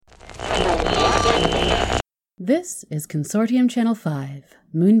This is Consortium Channel 5,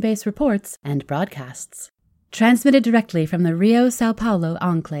 Moonbase reports and broadcasts. Transmitted directly from the Rio Sao Paulo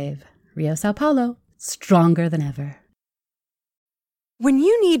enclave. Rio Sao Paulo, stronger than ever. When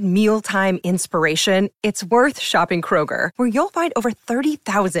you need mealtime inspiration, it's worth shopping Kroger, where you'll find over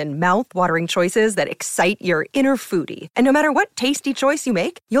 30,000 mouth-watering choices that excite your inner foodie. And no matter what tasty choice you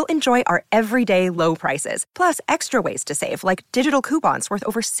make, you'll enjoy our everyday low prices, plus extra ways to save, like digital coupons worth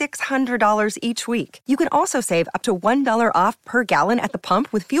over $600 each week. You can also save up to $1 off per gallon at the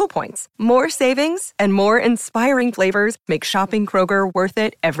pump with fuel points. More savings and more inspiring flavors make shopping Kroger worth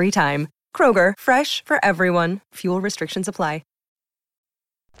it every time. Kroger, fresh for everyone. Fuel restrictions apply.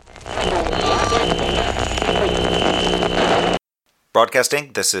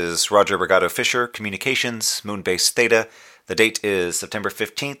 Broadcasting, this is Roger Brigado Fisher, Communications, Moonbase Theta. The date is September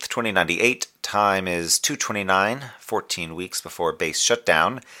 15th, 2098. Time is 2:29, 14 weeks before base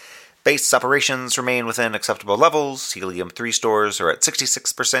shutdown. Base operations remain within acceptable levels. Helium-3 stores are at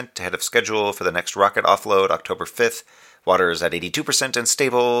 66% ahead of schedule for the next rocket offload, October 5th. Water is at 82% and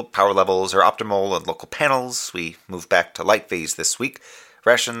stable. Power levels are optimal on local panels. We move back to light phase this week.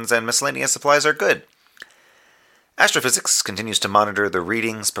 Rations and miscellaneous supplies are good. Astrophysics continues to monitor the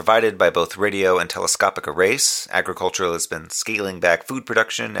readings provided by both radio and telescopic arrays. Agriculture has been scaling back food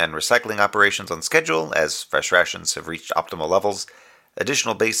production and recycling operations on schedule as fresh rations have reached optimal levels.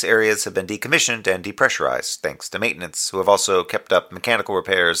 Additional base areas have been decommissioned and depressurized, thanks to maintenance, who have also kept up mechanical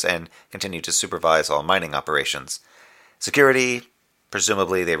repairs and continue to supervise all mining operations. Security,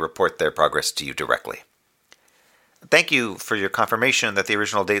 presumably they report their progress to you directly. Thank you for your confirmation that the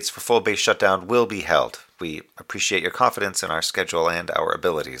original dates for full base shutdown will be held. We appreciate your confidence in our schedule and our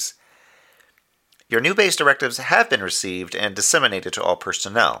abilities. Your new base directives have been received and disseminated to all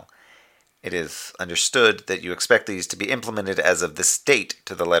personnel. It is understood that you expect these to be implemented as of this date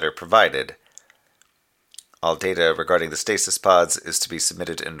to the letter provided. All data regarding the stasis pods is to be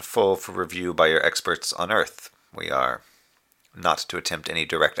submitted in full for review by your experts on Earth. We are not to attempt any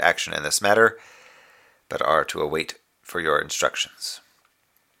direct action in this matter, but are to await for your instructions.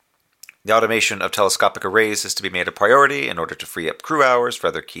 The automation of telescopic arrays is to be made a priority in order to free up crew hours for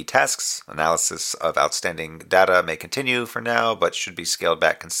other key tasks. Analysis of outstanding data may continue for now, but should be scaled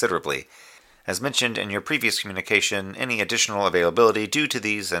back considerably. As mentioned in your previous communication, any additional availability due to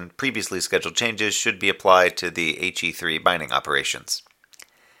these and previously scheduled changes should be applied to the HE3 mining operations.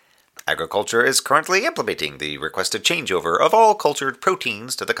 Agriculture is currently implementing the requested changeover of all cultured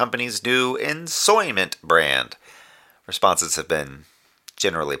proteins to the company's new Ensoyment brand. Responses have been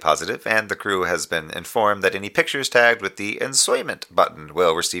generally positive, and the crew has been informed that any pictures tagged with the Ensoyment button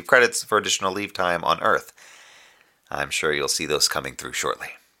will receive credits for additional leave time on Earth. I'm sure you'll see those coming through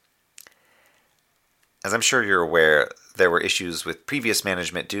shortly. As I'm sure you're aware, there were issues with previous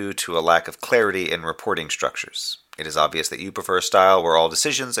management due to a lack of clarity in reporting structures. It is obvious that you prefer a style where all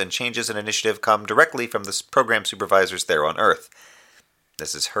decisions and changes in initiative come directly from the program supervisors there on Earth.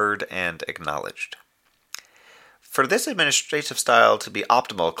 This is heard and acknowledged. For this administrative style to be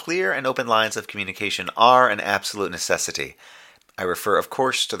optimal, clear and open lines of communication are an absolute necessity. I refer, of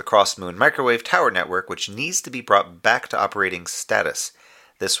course, to the Cross-Moon Microwave Tower Network, which needs to be brought back to operating status.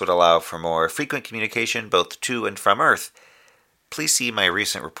 This would allow for more frequent communication both to and from Earth. Please see my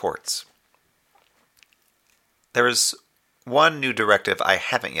recent reports. There is one new directive I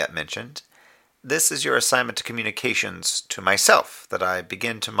haven't yet mentioned. This is your assignment to communications to myself, that I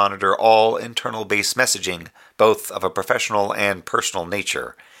begin to monitor all internal base messaging, both of a professional and personal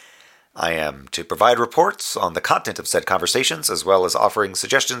nature. I am to provide reports on the content of said conversations, as well as offering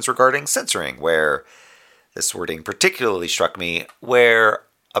suggestions regarding censoring, where, this wording particularly struck me, where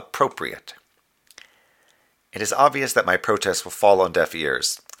appropriate. It is obvious that my protest will fall on deaf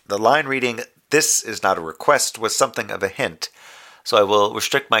ears. The line reading, "This is not a request," was something of a hint, so I will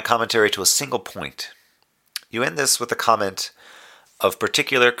restrict my commentary to a single point. You end this with the comment, "Of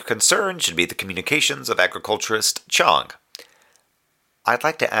particular concern should be the communications of agriculturist Chong." I'd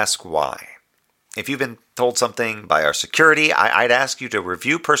like to ask why. If you've been told something by our security, I'd ask you to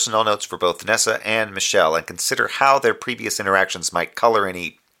review personnel notes for both Nessa and Michelle and consider how their previous interactions might color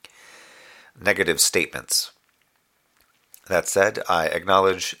any negative statements. That said, I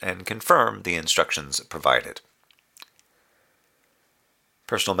acknowledge and confirm the instructions provided.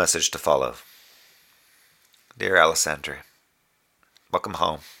 Personal message to follow. Dear Alessandra, welcome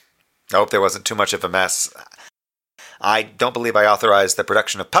home. I hope there wasn't too much of a mess. I don't believe I authorized the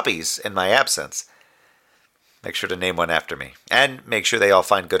production of puppies in my absence. Make sure to name one after me. And make sure they all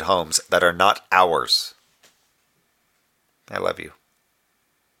find good homes that are not ours. I love you.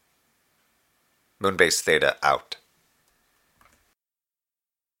 Moonbase Theta out.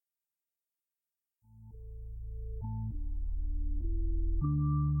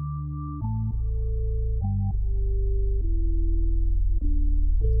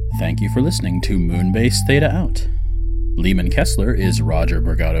 thank you for listening to Moonbase Theta Out. Lehman Kessler is Roger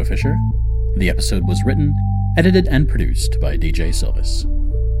Borgado Fisher. The episode was written, edited, and produced by DJ Silvis.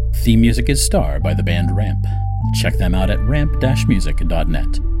 Theme music is Star by the band Ramp. Check them out at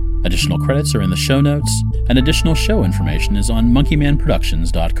ramp-music.net. Additional credits are in the show notes, and additional show information is on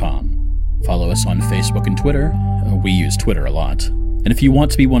monkeymanproductions.com. Follow us on Facebook and Twitter. We use Twitter a lot. And if you want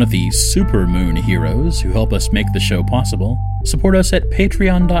to be one of the super moon heroes who help us make the show possible, support us at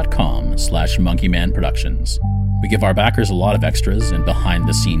patreon.com/monkeymanproductions. We give our backers a lot of extras and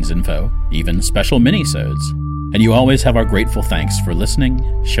behind-the-scenes info, even special mini-sodes. And you always have our grateful thanks for listening,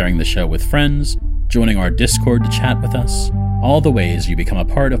 sharing the show with friends, joining our Discord to chat with us, all the ways you become a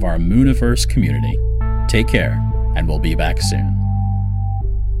part of our Mooniverse community. Take care, and we'll be back soon.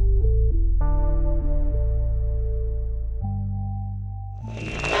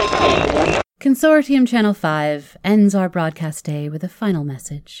 Consortium Channel 5 ends our broadcast day with a final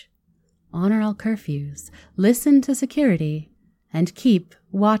message. Honor all curfews, listen to security, and keep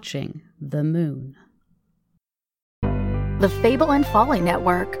watching the moon. The Fable and Folly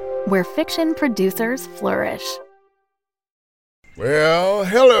Network, where fiction producers flourish. Well,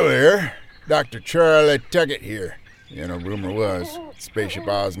 hello there. Dr. Charlie Tuckett here. Rumor was Spaceship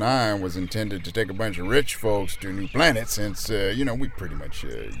Oz 9 was intended to take a bunch of rich folks to a new planet since, we pretty much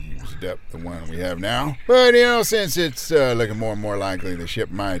used up the one we have now. But, since it's looking more and more likely the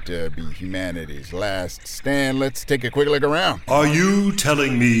ship might be humanity's last stand, let's take a quick look around. Are you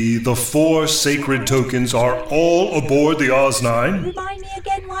telling me the 4 sacred tokens are all aboard the Oz 9? Remind me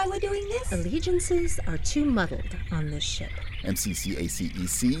again why we're doing this? Allegiances are too muddled on this ship.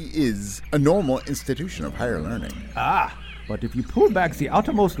 MCCACEC is a normal institution of higher learning. But if you pull back the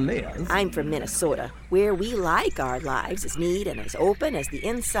outermost layers... I'm from Minnesota, where we like our lives as neat and as open as the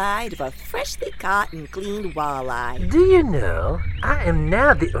inside of a freshly caught and cleaned walleye. Do you know, I am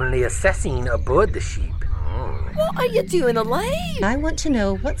now the only assassin aboard the ship. What are you doing, Elaine? I want to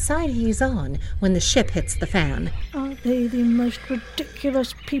know what side he's on when the ship hits the fan. Are they the most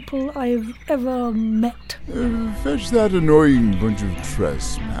ridiculous people I've ever met? Fetch that annoying bunch of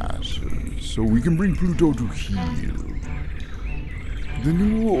trespassers so we can bring Pluto to heel. The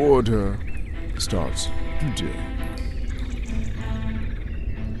new order starts today.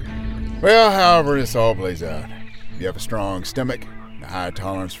 Well, however this all plays out, if you have a strong stomach and a high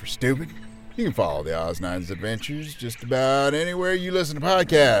tolerance for stupid, you can follow the Oz 9's adventures just about anywhere you listen to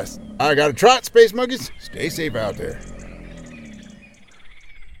podcasts. I got a trot, Space Monkeys. Stay safe out there.